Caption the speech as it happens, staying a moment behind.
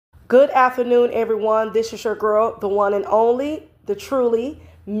Good afternoon, everyone. This is your girl, the one and only, the truly,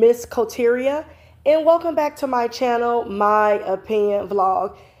 Miss Coteria. And welcome back to my channel, My Opinion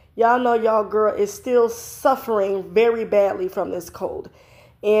Vlog. Y'all know y'all girl is still suffering very badly from this cold.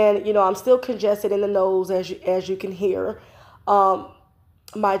 And, I'm still congested in the nose, as you can hear.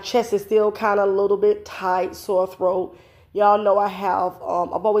 My chest is still kind of a little bit tight, sore throat. Y'all know I've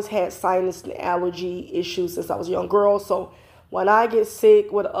always had sinus and allergy issues since I was a young girl. So when I get sick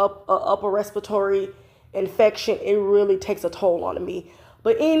with upper respiratory infection, it really takes a toll on me.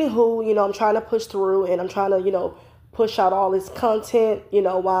 But anywho, I'm trying to push through and I'm trying to, push out all this content,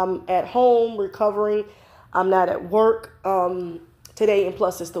 while I'm at home recovering. I'm not at work today, and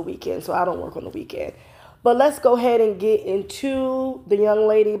plus it's the weekend, so I don't work on the weekend. But let's go ahead and get into the young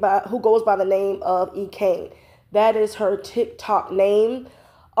lady who goes by the name of Ekane. That is her TikTok name.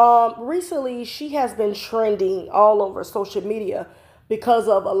 Recently, she has been trending all over social media because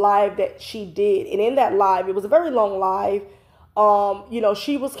of a live that she did. And in that live, it was a very long live.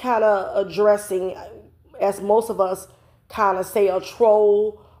 She was kind of addressing, as most of us kind of say, a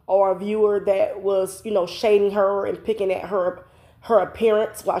troll or a viewer that was, shading her and picking at her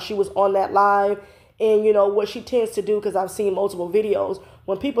appearance while she was on that live. And, what she tends to do, because I've seen multiple videos,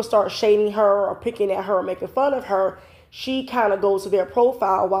 when people start shading her or picking at her or making fun of her, she kind of goes to their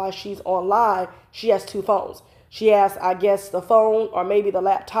profile while she's on live. She has two phones. She has, I guess, the phone or maybe the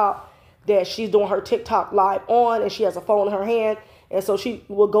laptop that she's doing her TikTok live on, and she has a phone in her hand. And so she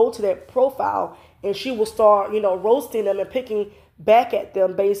will go to their profile and she will start, roasting them and picking back at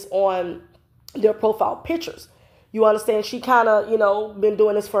them based on their profile pictures. You understand? She kind of, been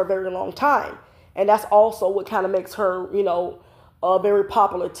doing this for a very long time. And that's also what kind of makes her, a very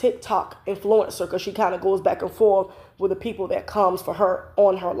popular TikTok influencer, because she kind of goes back and forth with the people that comes for her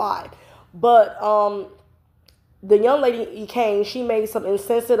on her live. But the young lady Ekane, she made some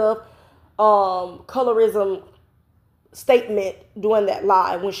insensitive colorism statement during that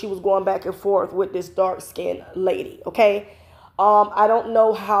live when she was going back and forth with this dark-skinned lady, okay? I don't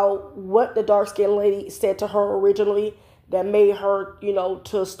know what the dark-skinned lady said to her originally that made her,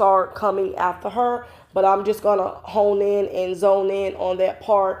 to start coming after her. But I'm just going to hone in and zone in on that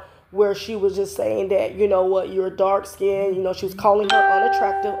part where she was just saying that, you're dark skinned. She was calling her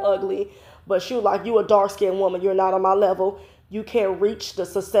unattractive, ugly. But she was like, you a dark skinned woman. You're not on my level. You can't reach the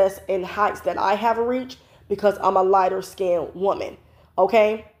success and heights that I have reached because I'm a lighter skinned woman.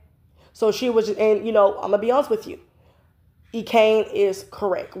 Okay? So she was, and, I'm going to be honest with you. Ekane is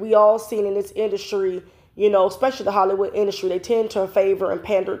correct. We all seen in this industry, especially the Hollywood industry, they tend to favor and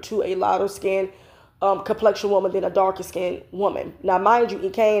pander to a lighter skinned complexion woman than a darker skinned woman. Now, mind you,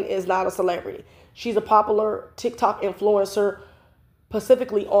 Ekane is not a celebrity. She's a popular TikTok influencer,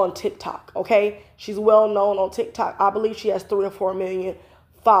 specifically on TikTok, okay? She's well known on TikTok. I believe she has 3 or 4 million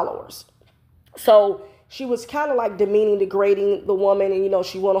followers. So she was kind of like demeaning, degrading the woman. And,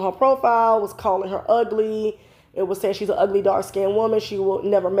 she went on her profile, was calling her ugly. It was saying she's an ugly, dark-skinned woman. She will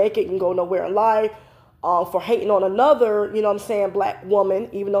never make it and go nowhere in life. For hating on another, black woman,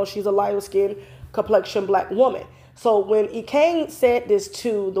 even though she's a lighter-skinned complexion black woman. So when Ekane said this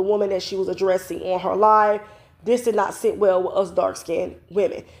to the woman that she was addressing on her live, this did not sit well with us dark-skinned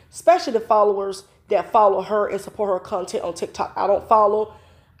women, especially the followers that follow her and support her content on TikTok. I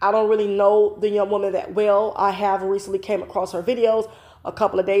don't really know the young woman that well. I have recently came across her videos a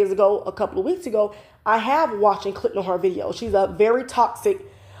couple of days ago, a couple of weeks ago. I have watched and clicked on her videos. She's a very toxic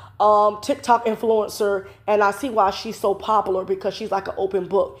TikTok influencer, and I see why she's so popular, because she's like an open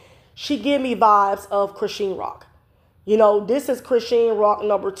book. She give me vibes of Christine Rock. This is Christine Rock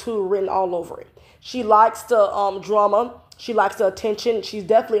 #2 written all over it. She likes the drama. She likes the attention. She's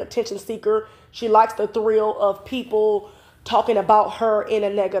definitely an attention seeker. She likes the thrill of people talking about her in a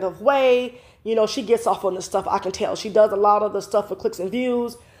negative way. She gets off on this stuff, I can tell. She does a lot of the stuff for clicks and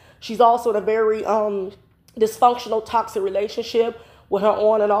views. She's also in a very dysfunctional, toxic relationship with her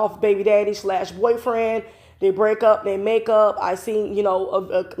on and off baby daddy / boyfriend. They break up, they make up. I seen, a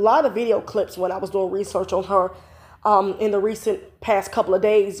lot of video clips when I was doing research on her in the recent past couple of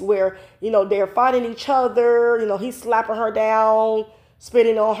days where, they're fighting each other. He's slapping her down,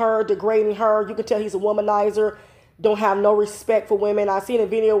 spitting on her, degrading her. You can tell he's a womanizer, don't have no respect for women. I seen a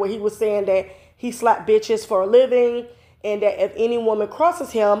video where he was saying that he slapped bitches for a living, and that if any woman crosses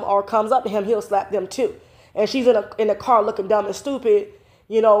him or comes up to him, he'll slap them too. And she's in a car looking dumb and stupid,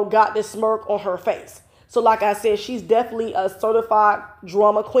 got this smirk on her face. So like I said, she's definitely a certified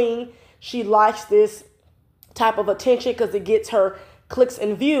drama queen. She likes this type of attention because it gets her clicks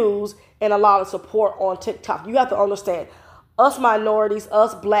and views and a lot of support on TikTok. You have to understand, us minorities,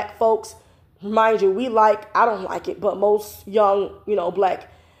 us black folks, mind you, I don't like it, but most young, black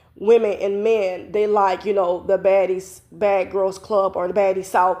women and men, they like, the Baddies, Bad Girls Club or the Baddies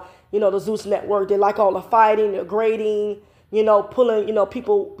South, the Zeus Network. They like all the fighting, the grading, pulling,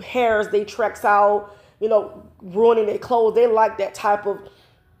 people hairs, they tracks out, ruining their clothes. They like that type of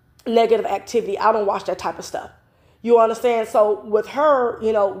negative activity. I don't watch that type of stuff. You understand? So with her,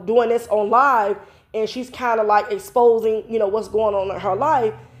 doing this on live, and she's kind of like exposing, what's going on in her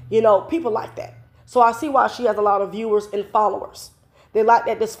life, people like that. So I see why she has a lot of viewers and followers. They like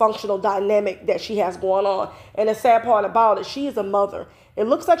that dysfunctional dynamic that she has going on. And the sad part about it, she is a mother. It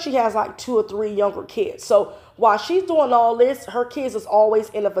looks like she has like 2 or 3 younger kids. So while she's doing all this, her kids is always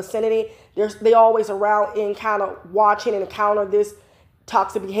in the vicinity. They always around and kind of watching and encounter this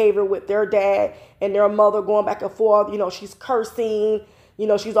toxic behavior with their dad and their mother going back and forth. She's cursing.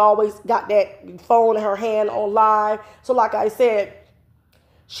 She's always got that phone in her hand on live. So like I said,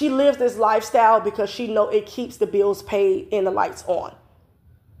 she lives this lifestyle because she know it keeps the bills paid and the lights on.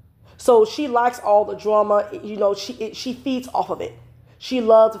 So she likes all the drama. She feeds off of it. She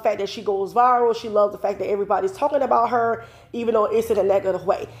loves the fact that she goes viral. She loves the fact that everybody's talking about her, even though it's in a negative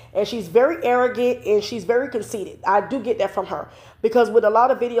way. And she's very arrogant and she's very conceited. I do get that from her because with a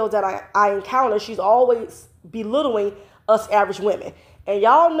lot of videos that I encounter, she's always belittling us average women. And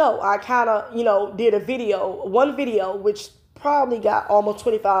y'all know I kind of, did one video, which probably got almost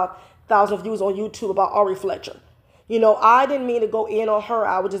 25,000 views on YouTube about Ari Fletcher. I didn't mean to go in on her.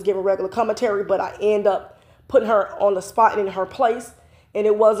 I would just give a regular commentary, but I end up putting her on the spot and in her place. And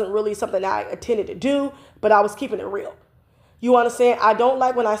it wasn't really something I intended to do, but I was keeping it real. You understand? I don't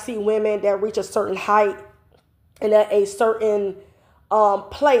like when I see women that reach a certain height and at a certain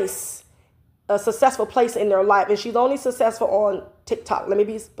place, a successful place in their life. And she's only successful on TikTok. Let me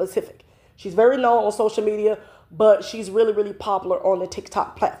be specific. She's very known on social media, but she's really, really popular on the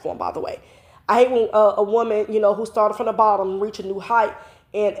TikTok platform, by the way. I hate when a woman, who started from the bottom, reach a new height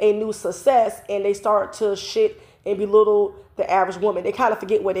and a new success, and they start to shit and belittle the average woman. They kind of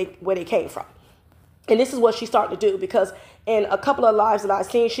forget where they came from. And this is what she's starting to do, because in a couple of lives that I've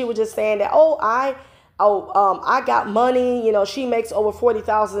seen, she was just saying that, I got money. She makes over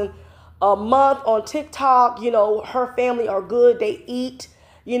 $40,000 a month on TikTok. Her family are good. They eat.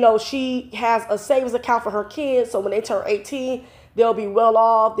 She has a savings account for her kids. So when they turn 18, they'll be well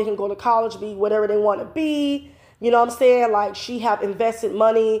off. They can go to college, be whatever they want to be. You know what I'm saying? Like, she have invested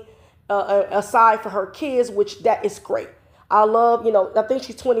money aside for her kids, which that is great. I love, I think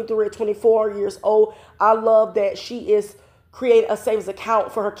she's 23 or 24 years old. I love that she is creating a savings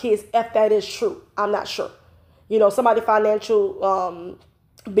account for her kids, if that is true. I'm not sure. Somebody's financial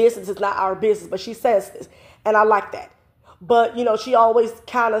business is not our business, but she says this, and I like that. But, she always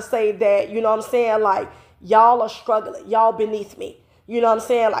kind of say that, like, y'all are struggling. Y'all beneath me.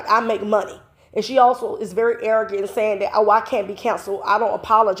 Like, I make money. And she also is very arrogant in saying that, I can't be canceled. I don't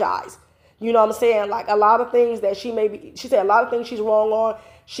apologize. Like, a lot of things that she said a lot of things she's wrong on.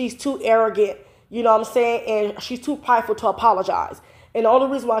 She's too arrogant, and she's too prideful to apologize. And the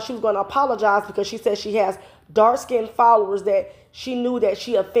only reason why she was going to apologize because she said she has dark-skinned followers that she knew that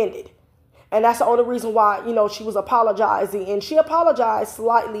she offended. And that's the only reason why, she was apologizing. And she apologized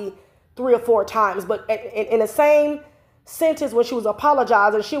slightly 3 or 4 times. But in the same sentence when she was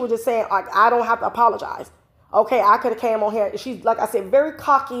apologizing, she was just saying, like, I don't have to apologize. Okay, I could have came on here. She's, like I said, very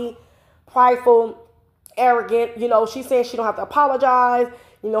cocky, prideful, arrogant. She's saying she don't have to apologize.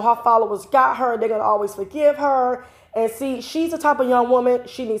 Her followers got her. They're going to always forgive her. And see, she's the type of young woman,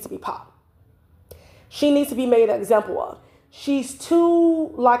 she needs to be popped. She needs to be made an example of. She's too,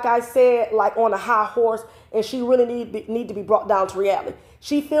 like I said, like on a high horse, and she really need to be brought down to reality.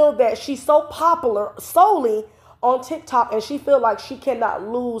 She feels that she's so popular solely on TikTok, and she feels like she cannot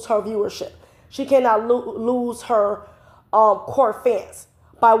lose her viewership. She cannot lose her core fans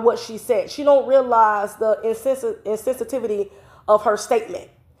by what she said. She don't realize the insensitivity of her statement.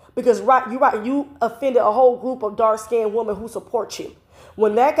 Because you offended a whole group of dark-skinned women who support you.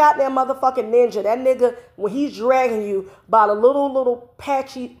 When that goddamn motherfucking ninja, that nigga, when he's dragging you by the little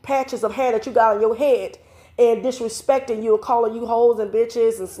patches of hair that you got on your head and disrespecting you and calling you hoes and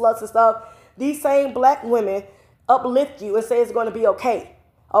bitches and sluts and stuff, these same black women uplift you and say it's going to be okay.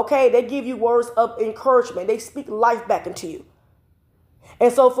 Okay, they give you words of encouragement. They speak life back into you.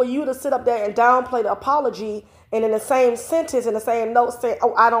 And so for you to sit up there and downplay the apology and in the same sentence, in the same note, say,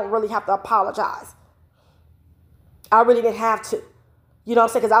 I don't really have to apologize. I really didn't have to. You know what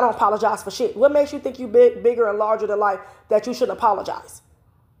I'm saying? Because I don't apologize for shit. What makes you think you bigger and larger than life that you shouldn't apologize?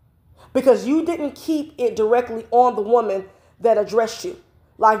 Because you didn't keep it directly on the woman that addressed you.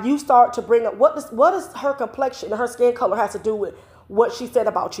 Like, you start to bring up, what does her complexion and her skin color has to do with what she said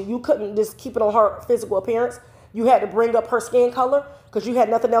about you? You couldn't just keep it on her physical appearance. You had to bring up her skin color because you had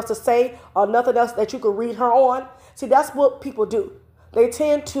nothing else to say or nothing else that you could read her on. See, that's what people do. They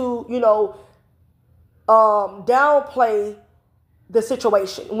tend to, downplay the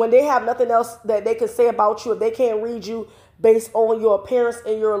situation when they have nothing else that they can say about you. If they can't read you based on your appearance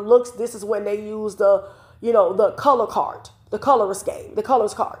and your looks, this is when they use the color card, the colorist game, the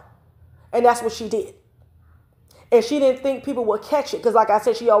colors card. And that's what she did. And she didn't think people would catch it because, like I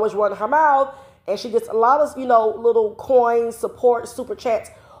said, she always runs her mouth and she gets a lot of, little coins, support, super chats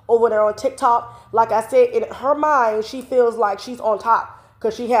over there on TikTok. Like I said, in her mind, she feels like she's on top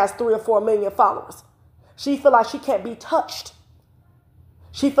because she has 3 or 4 million followers. She feel like she can't be touched.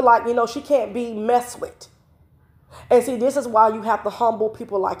 She feel like, she can't be messed with. And see, this is why you have to humble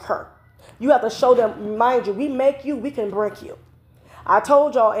people like her. You have to show them, mind you, we make you, we can break you. I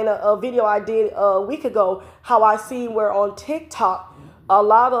told y'all in a video I did a week ago how I see where on TikTok, a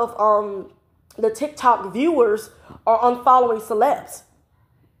lot of the TikTok viewers are unfollowing celebs.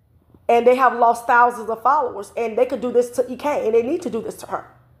 And they have lost thousands of followers. And they could do this to Ekane. And they need to do this to her.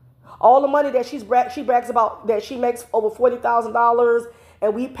 All the money that she brags about that she makes over $40,000.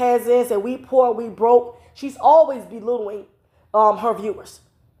 And we peasants and we poor, we broke. She's always belittling her viewers.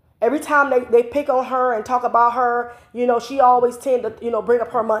 Every time they pick on her and talk about her, she always tend to, bring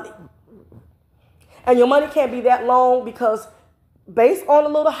up her money. And your money can't be that long because based on the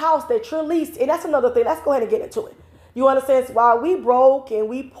little house that you're leased, and that's another thing. Let's go ahead and get into it. You understand? While we broke and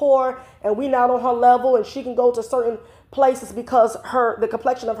we poor and we not on her level and she can go to certain places because the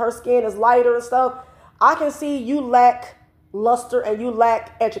complexion of her skin is lighter and stuff, I can see you lack luster and you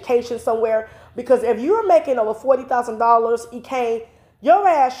lack education somewhere. Because if you're making over $40,000, Ekane, your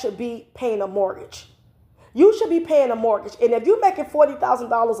ass should be paying a mortgage. You should be paying a mortgage. And if you're making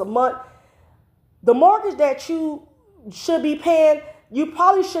 $40,000 a month, the mortgage that you should be paying, you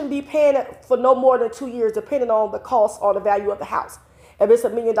probably shouldn't be paying it for no more than 2 years, depending on the cost or the value of the house. If it's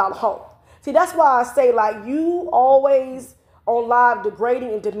 $1 million home. See, that's why I say, like, you always on live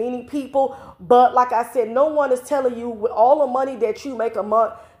degrading and demeaning people. But like I said, no one is telling you with all the money that you make a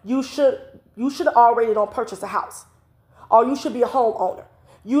month, you should already don't purchase a house. Or you should be a homeowner.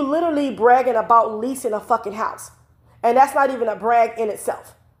 You literally bragging about leasing a fucking house. And that's not even a brag in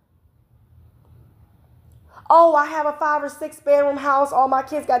itself. Oh, I have a 5 or 6 bedroom house. All my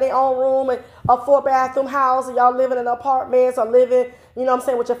kids got their own room and a 4-bathroom house. And y'all living in apartments or living,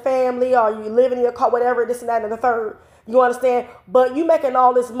 with your family, or you living in your car, whatever, this and that and the third. You understand? But you making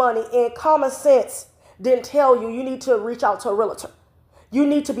all this money and common sense didn't tell you need to reach out to a realtor. You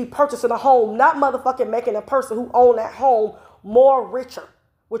need to be purchasing a home, not motherfucking making a person who own that home more richer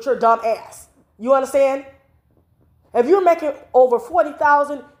with your dumb ass. You understand? If you're making over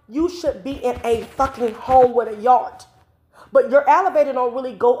 $40,000, you should be in a fucking home with a yard. But your elevator don't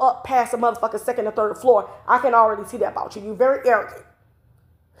really go up past the motherfucking 2nd or 3rd floor. I can already see that about you. You're very arrogant.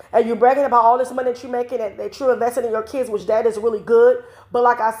 And you're bragging about all this money that you're making and that you're investing in your kids, which that is really good. But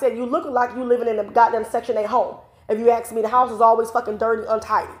like I said, you look like you living in a goddamn Section 8 home. If you ask me, the house is always fucking dirty,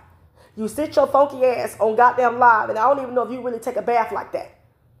 untidy. You sit your funky ass on goddamn live, and I don't even know if you really take a bath like that.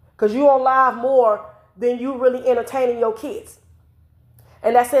 Because you on live more than you really entertaining your kids.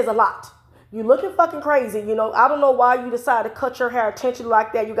 And that says a lot. You looking fucking crazy, I don't know why you decided to cut your hair intentionally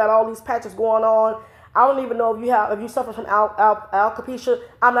like that. You got all these patches going on. I don't even know if you suffer from alopecia.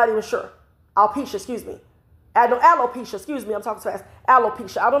 I'm not even sure. Alopecia, excuse me. Alopecia, excuse me. I'm talking too fast.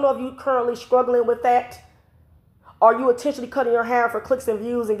 Alopecia. I don't know if you currently struggling with that. Are you intentionally cutting your hair for clicks and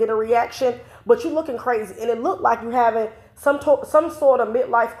views and get a reaction? But you looking crazy. And it looked like you having some sort of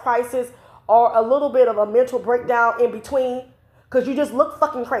midlife crisis or a little bit of a mental breakdown in between. Because you just look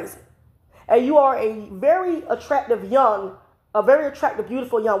fucking crazy. And you are a very attractive,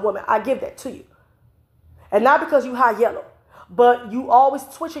 beautiful young woman. I give that to you. And not because you high yellow. But you always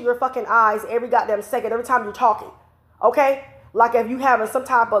twitching your fucking eyes every goddamn second, every time you're talking. Okay? Like if you having some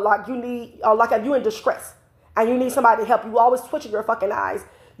type of, like you need, or like if you in distress. And you need somebody to help you. You always twitching your fucking eyes.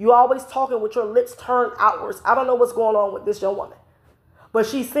 You always talking with your lips turned outwards. I don't know what's going on with this young woman. But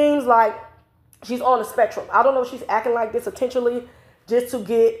she seems like she's on the spectrum. I don't know if she's acting like this intentionally just to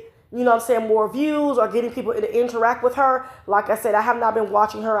get, more views or getting people to interact with her. Like I said, I have not been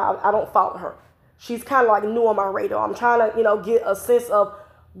watching her. I don't follow her. She's kind of like new on my radar. I'm trying to, get a sense of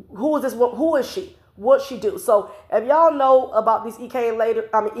who is this woman? Who is she? What she do? So if y'all know about these Ekane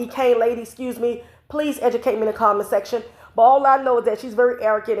lady, please educate me in the comment section. But all I know is that she's very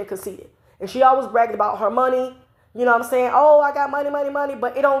arrogant and conceited. And she always bragged about her money. You know what I'm saying? Oh, I got money.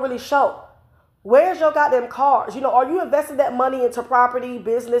 But it don't really show. Where's your goddamn cars? Are you investing that money into property,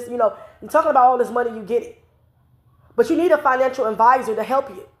 business? You're talking about all this money, you get it. But you need a financial advisor to help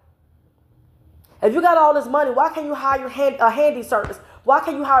you. If you got all this money, why can't you hire a handy service? Why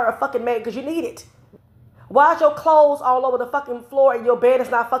can't you hire a fucking maid? Because you need it. Why is your clothes all over the fucking floor and your bed is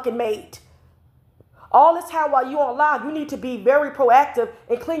not fucking made? All this time while you on live, you need to be very proactive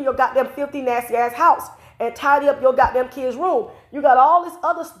and clean your goddamn filthy, nasty ass house and tidy up your goddamn kid's room. You got all this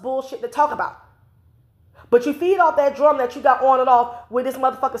other bullshit to talk about. But you feed off that drum that you got on and off with this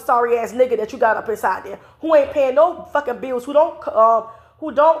motherfucking sorry ass nigga that you got up inside there, who ain't paying no fucking bills, who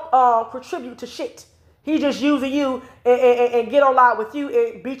don't contribute to shit. He just using you and get on live with you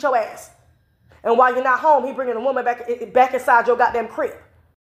and beat your ass. And while you're not home, he bringing a woman back inside your goddamn crib.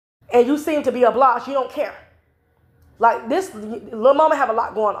 And you seem to be obliged. You don't care. Like, this little mama have a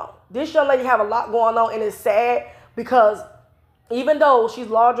lot going on. This young lady have a lot going on, and it's sad because even though she's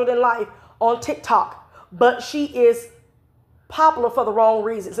larger than life on TikTok, but she is popular for the wrong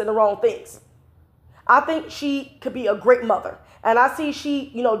reasons and the wrong things. I think she could be a great mother. And I see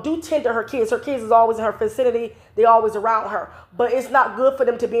she, do tend to her kids. Her kids is always in her vicinity. They're always around her. But it's not good for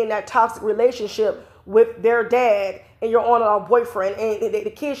them to be in that toxic relationship with their dad and your on and off boyfriend. And the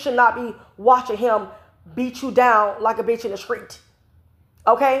kids should not be watching him beat you down like a bitch in the street.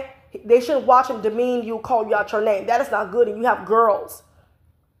 Okay? They shouldn't watch him demean you, call you out your name. That is not good. And you have girls.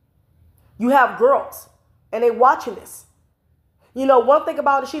 You have girls. And they watching this. One thing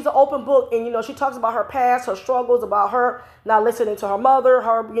about it, she's an open book. And, she talks about her past, her struggles, about her not listening to her mother,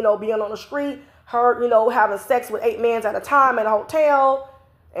 her, being on the street, her, having sex with 8 men at a time in a hotel.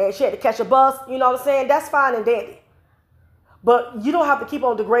 And she had to catch a bus. You know what I'm saying? That's fine and dandy. But you don't have to keep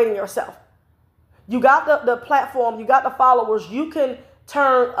on degrading yourself. You got the platform. You got the followers. You can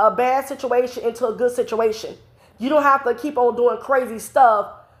turn a bad situation into a good situation. You don't have to keep on doing crazy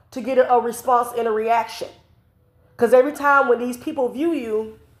stuff to get a response and a reaction. Because every time when these people view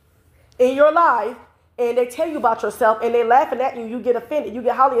you in your life and they tell you about yourself and they're laughing at you, you get offended. You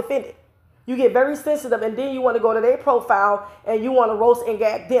get highly offended. You get very sensitive, and then you want to go to their profile and you want to roast and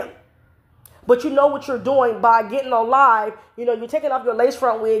gag them. But you know what you're doing by getting on live. You're taking off your lace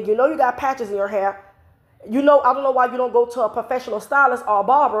front wig. You got patches in your hair. I don't know why you don't go to a professional stylist or a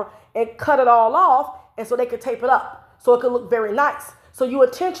barber and cut it all off, and so they can tape it up so it can look very nice. So you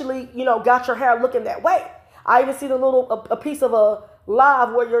intentionally, got your hair looking that way. I even see a piece of a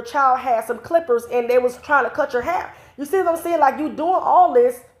live where your child had some clippers and they was trying to cut your hair. You see what I'm saying? Like, you doing all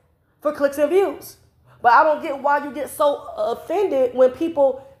this for clicks and views. But I don't get why you get so offended when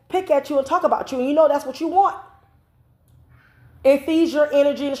people pick at you and talk about you. And that's what you want. It feeds your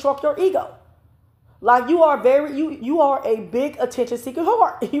energy and stroke your ego. Like, you are a big attention seeking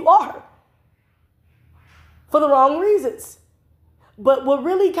whore. You are. For the wrong reasons. But what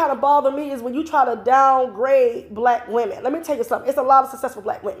really kind of bothered me is when you try to downgrade black women. Let me tell you something. It's a lot of successful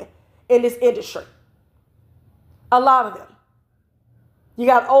black women in this industry. A lot of them. You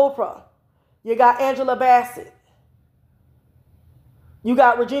got Oprah. You got Angela Bassett. You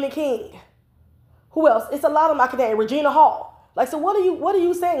got Regina King. Who else? It's a lot of them I can name. Regina Hall. Like, so what are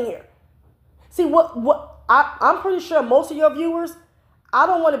you saying here? See, I'm pretty sure most of your viewers, I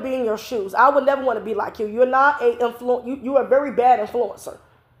don't want to be in your shoes. I would never want to be like you. You're not you are a very bad influencer.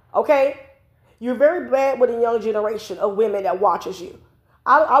 Okay? You're very bad with a young generation of women that watches you.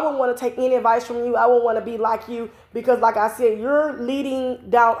 I wouldn't want to take any advice from you. I wouldn't want to be like you because, like I said, you're leading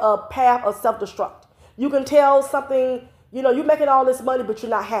down a path of self-destruct. You can tell something, you're making all this money, but you're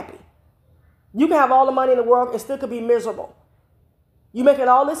not happy. You can have all the money in the world and still could be miserable. You're making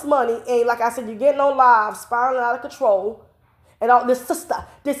all this money, and like I said, you're getting on live, spiraling out of control. And all this sister.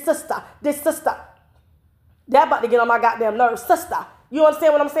 That about to get on my goddamn nerves. Sister. You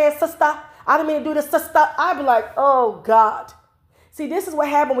understand what I'm saying, sister? I didn't mean to do this, sister. I'd be like, oh, God. See, this is what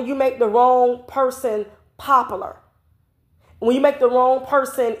happens when you make the wrong person popular. When you make the wrong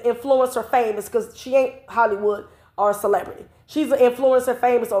person influencer famous, because she ain't Hollywood or a celebrity. She's an influencer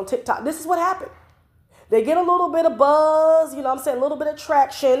famous on TikTok. This is what happened. They get a little bit of buzz, a little bit of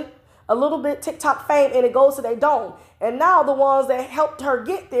traction, a little bit TikTok fame, and it goes to their dome. And now the ones that helped her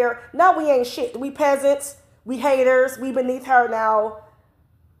get there, now we ain't shit. We peasants, we haters, we beneath her now.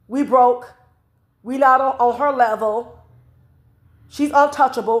 We broke. We not on her level. She's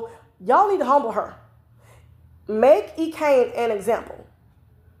untouchable. Y'all need to humble her. Make Ekane an example.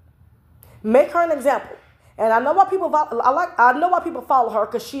 Make her an example. And I know why people follow her,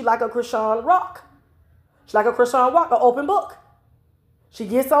 because she like a Christian Rock. She's like a Christian Rock, an open book. She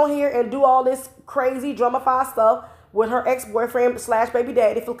gets on here and do all this crazy drama-fied stuff with her ex-boyfriend / baby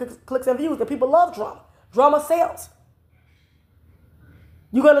daddy for clicks and views. And people love drama. Drama sells.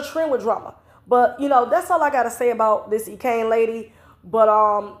 You're going to trend with drama. But, that's all I got to say about this Ekane lady. But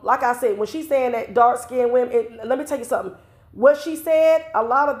like I said, when she's saying that dark-skinned women, let me tell you something. What she said, a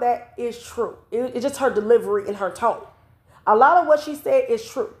lot of that is true. It's just her delivery and her tone. A lot of what she said is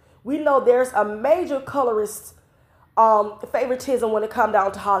true. We know there's a major colorist favoritism when it comes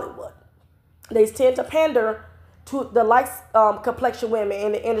down to Hollywood. They tend to pander to the light complexion women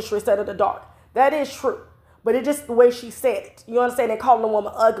in the industry instead of the dark. That is true. But it's just the way she said it. You understand? They calling a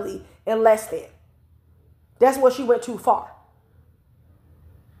woman ugly and less than. That's where she went too far.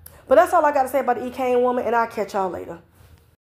 But that's all I got to say about the Ekane woman, and I'll catch y'all later.